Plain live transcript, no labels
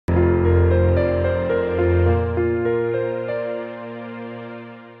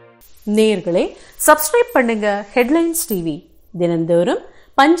நேயர்களே, சப்ஸ்கிரைப் பண்ணுங்க headlines TV. தினந்தோறும்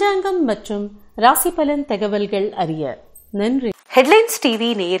பஞ்சாங்கம் மற்றும் ராசி பலன் தகவல்கள் அறிய. நன்றி. ஹெட்லைன்ஸ் டிவி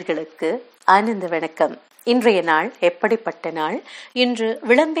நேயர்களுக்கு ஆனந்த வணக்கம். இன்றைய நாள் எப்படிப்பட்ட நாள்? இன்று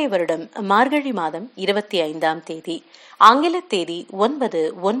விளம்பே வருடம் மார்கழி மாதம் 25ஆம் தேதி, ஆங்கில தேதி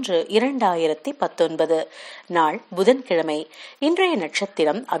 9/1/2019. நாள் புதன்கிழமை. இன்றைய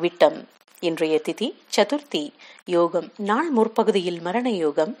நட்சத்திரம் அவிட்டம். இன்றைய திதி சதுர்த்தி. யோகம் நாள் முற்பகுதியில் மரண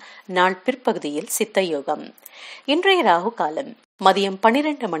யோகம், நாள் பிற்பகுதியில் சித்த யோகம். இன்றைய ராகு காலம் மதியம்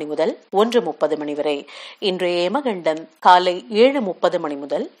 12 மணி முதல் 1:30 மணி வரை. இன்றைய யமகண்டம் காலை 7:30 மணி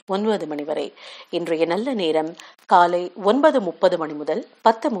முதல் 9 மணி வரை. இன்றைய நல்ல நேரம் காலை 9:30 மணி முதல்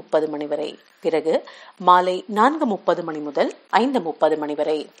 10:30 மணி வரை. பிறகு மாலை 4:30 மணி முதல் 5:30 மணி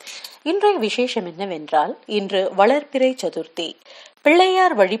வரை. இன்றைய விசேஷம் என்னவென்றால், இன்று வளர்பிறை சதுர்த்தி,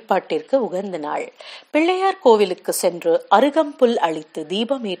 பிள்ளையார் வழிபாட்டிற்கு உகந்த நாள். பிள்ளையார் கோவிலுக்கு சென்று அருகம்புல் அளித்து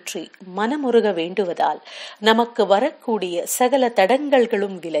தீபமேற்றி மனமுருக வேண்டுவதால் நமக்கு வரக்கூடிய சகல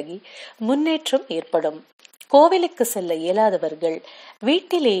தடங்கல்களும் விலகி முன்னேற்றம் ஏற்படும். கோவிலுக்கு செல்ல இயலாதவர்கள்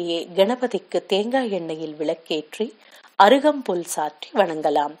வீட்டிலேயே கணபதிக்கு தேங்காய் எண்ணெயில் விளக்கேற்றி அருகம்புல் சாற்றி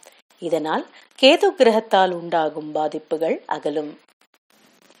வணங்கலாம். இதனால் கேது கிரகத்தால் உண்டாகும் பாதிப்புகள் அகலும்.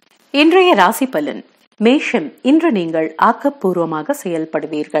 இன்றைய ராசி பலன். மேஷம், இன்று நீங்கள் ஆக்கப்பூர்வமாக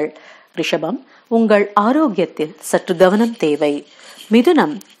செயல்படுவீர்கள். ரிஷபம், உங்கள் ஆரோக்கியத்தில் சற்று கவனம் தேவை.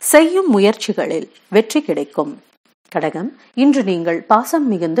 மிதுனம், செய்யும் முயற்சிகளில் வெற்றி கிடைக்கும். கடகம், இன்று நீங்கள் பாசம்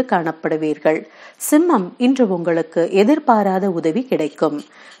மிகுந்து காணப்படுவீர்கள். சிம்மம், இன்று உங்களுக்கு எதிர்பாராத உதவி கிடைக்கும்.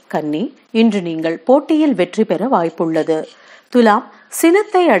 கன்னி, இன்று நீங்கள் போட்டியில் வெற்றி பெற வாய்ப்புள்ளது. துலாம்,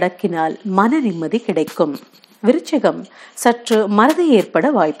 சினத்தை அடக்கினால் மன நிம்மதி கிடைக்கும். விருச்சிகம், சற்று மறதி ஏற்பட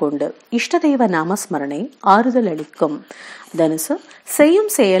வாய்ப்புண்டு. இஷ்ட தெய்வ நாமஸ்மரணை ஆறுதல் அளிக்கும். தனுசு, செய்யும்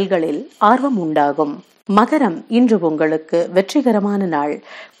செயல்களில் ஆர்வம் உண்டாகும். மகரம், இன்று உங்களுக்கு வெற்றிகரமான நாள்.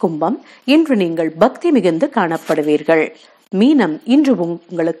 கும்பம், இன்று நீங்கள் பக்தி மிகுந்து காணப்படுவீர்கள். மீனம், இன்று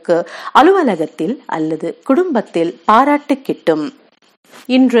உங்களுக்கு அலுவலகத்தில் அல்லது குடும்பத்தில் பாராட்டு கிட்டும்.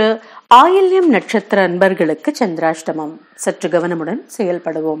 இன்று ஆயில்யம் நட்சத்திர அன்பர்களுக்கு சந்திராஷ்டமம். சற்று கவனமுடன்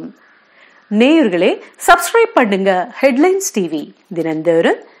செயல்படுவோம். நேயர்களே, சப்ஸ்கிரைப் பண்ணுங்க ஹெட்லைன்ஸ் டிவி.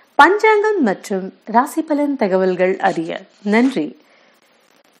 தினந்தோறும் பஞ்சாங்கம் மற்றும் ராசி பலன் தகவல்கள் அறிய. நன்றி.